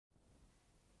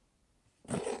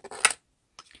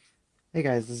Hey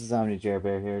guys, this is Omni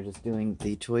Bear here, just doing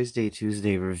the Toysday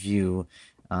Tuesday review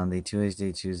on the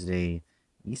Toysday Tuesday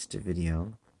Easter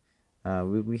video.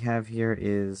 What we have here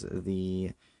is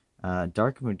the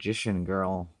Dark Magician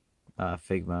Girl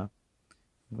figma.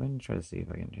 I'm going to try to see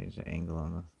if I can change the angle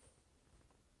on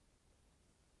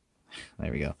this.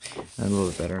 There we go. A little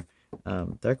bit better.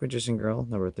 Dark Magician Girl,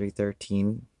 number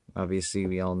 313. Obviously,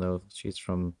 we all know she's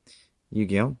from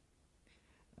Yu-Gi-Oh!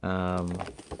 Um,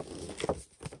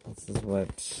 this is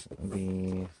what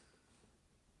the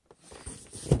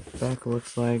back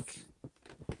looks like.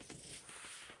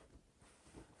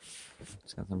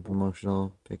 It's got some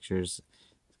promotional pictures.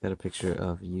 It's got a picture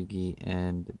of Yugi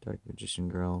and Dark Magician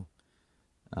Girl,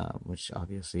 which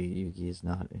obviously Yugi is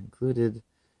not included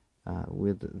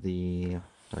with the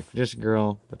Dark Magician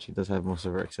Girl, but she does have most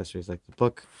of her accessories like the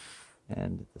book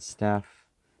and the staff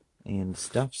and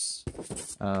stuffs.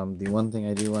 The one thing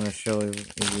I do want to show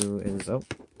you is,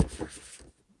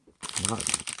 not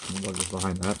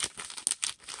behind that,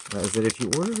 is that if you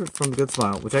order it from Good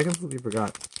Smile, which I completely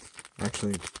forgot,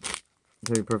 actually,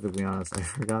 to be perfectly honest, I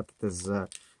forgot that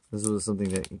this was something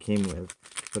that it came with.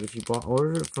 But if you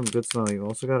ordered it from Good Smile, you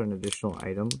also got an additional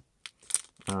item,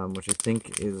 which I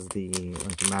think is the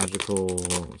magical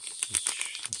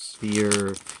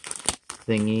sphere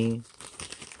thingy.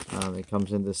 It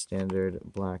comes in the standard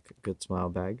black Good Smile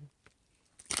bag,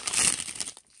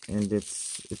 and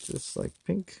it's this like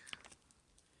pink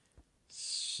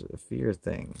sphere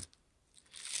thing.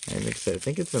 And I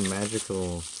think it's a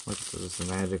magical, what is this, a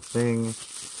magic thing,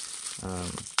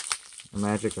 a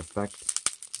magic effect.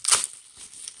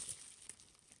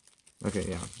 Okay,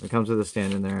 yeah, it comes with a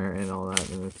stand in there and all that,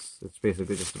 and it's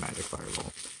basically just a magic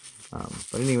fireball.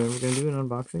 But anyway, we're going to do an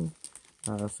unboxing,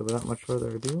 so without much further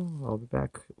ado, I'll be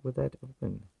back with that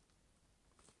open.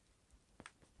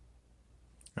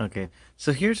 Okay,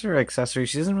 so here's her accessory.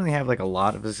 She doesn't really have like a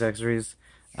lot of accessories.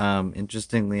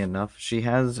 Interestingly enough, she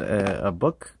has a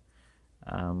book,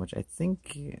 which I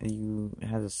think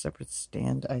has a separate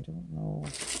stand. I don't know.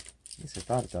 At least I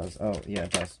thought it does. Oh, yeah,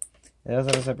 it does. It does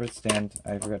have a separate stand.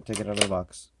 I forgot to take it out of the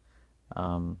box.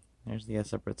 There's the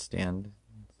separate stand.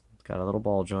 It's got a little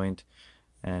ball joint,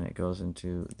 and it goes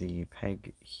into the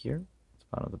peg here. It's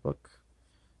bottom of the book.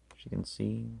 As you can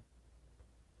see.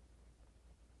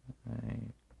 I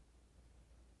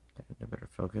got a better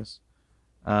focus.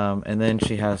 And then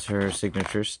she has her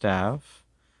signature staff,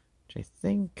 which I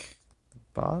think the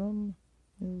bottom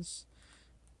is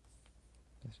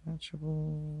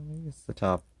detachable. Maybe it's the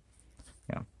top.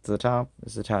 Yeah, the top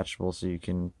is detachable, so you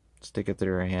can stick it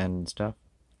through your hand and stuff.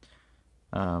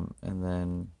 And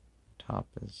then top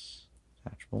is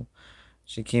detachable.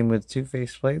 She came with 2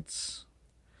 faceplates.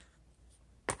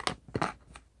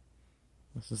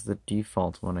 This is the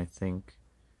default one, I think.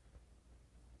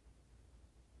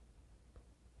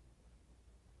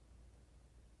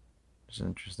 Which is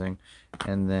interesting.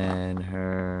 And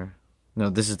then no,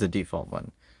 this is the default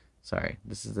one. Sorry,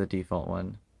 this is the default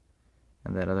one.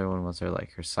 And that other one was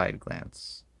her side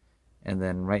glance. And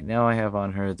then right now I have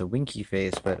on her the winky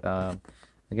face, but I'll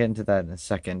get into that in a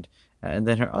second. And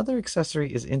then her other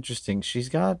accessory is interesting. She's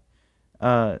got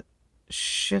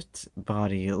shift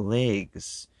body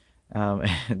legs.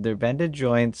 They're bended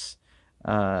joints.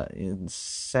 They're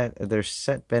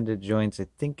set bended joints. I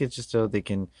think it's just so they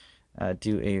can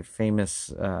do a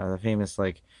famous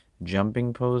like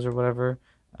jumping pose or whatever.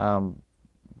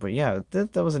 But yeah,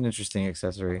 that was an interesting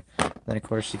accessory. Then of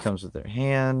course she comes with her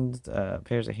hand,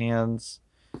 pairs of hands,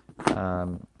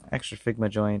 extra figma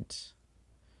joint,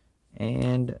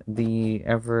 and the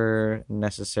ever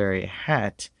necessary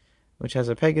hat, which has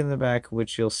a peg in the back,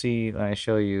 which you'll see when I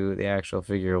show you the actual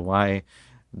figure why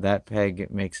that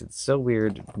peg makes it so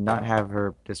weird to not have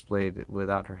her displayed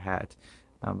without her hat.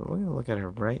 But we're gonna look at her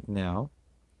right now.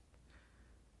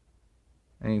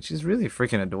 I mean, she's really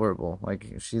freaking adorable.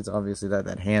 Like, she's obviously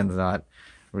that hand's not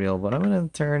real, but I'm gonna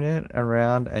turn it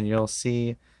around and you'll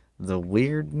see the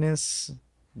weirdness.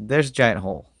 There's a giant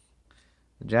hole.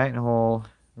 The giant hole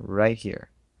right here.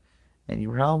 And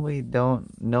you probably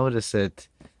don't notice it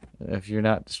if you're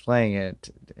not displaying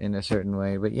it in a certain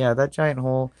way. But yeah, that giant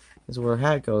hole is where her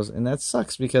hat goes, and that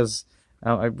sucks because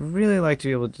I'd really like to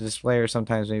be able to display her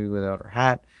sometimes maybe without her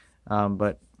hat,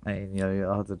 but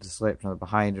I'll have to display it from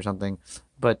behind or something.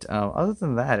 But other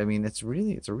than that, I mean, it's a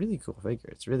really cool figure.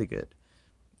 It's really good.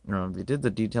 They did the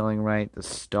detailing right. The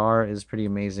star is pretty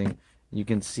amazing. You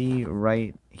can see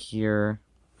right here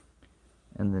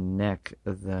in the neck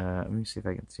let me see if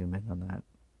I can zoom in on that.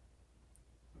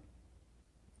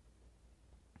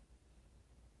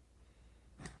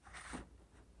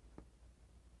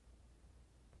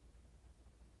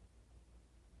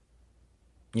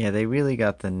 Yeah, they really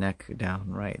got the neck down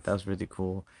right. That was really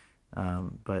cool.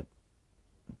 But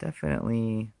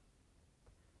definitely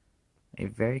a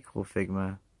very cool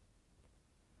Figma.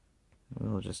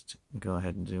 We'll just go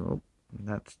ahead and zoom. Oh,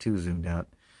 that's too zoomed out.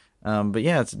 But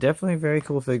yeah, it's definitely a very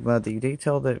cool Figma. They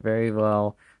detailed it very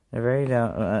well. They're very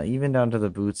down, even down to the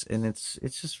boots, and it's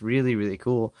just really really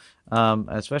cool.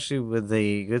 Especially with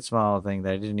the Good Smile thing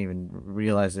that I didn't even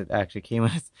realize it actually came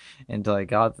with until I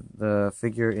got the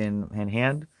figure in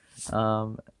hand.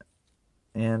 Um,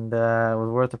 and it was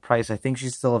worth the price. I think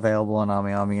she's still available on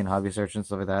AmiAmi and Hobby Search and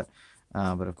stuff like that.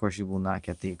 But of course, you will not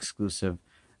get the exclusive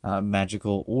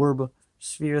magical orb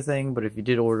sphere thing. But if you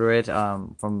did order it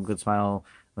from Good Smile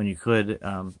when you could,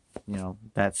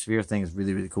 that sphere thing is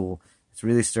really really cool. It's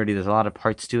really sturdy. There's a lot of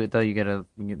parts to it though. You get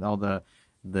all the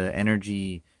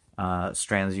energy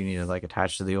strands you need to like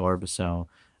attach to the orb. So,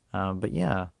 but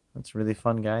yeah, that's really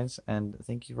fun, guys. And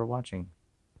thank you for watching.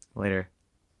 Later.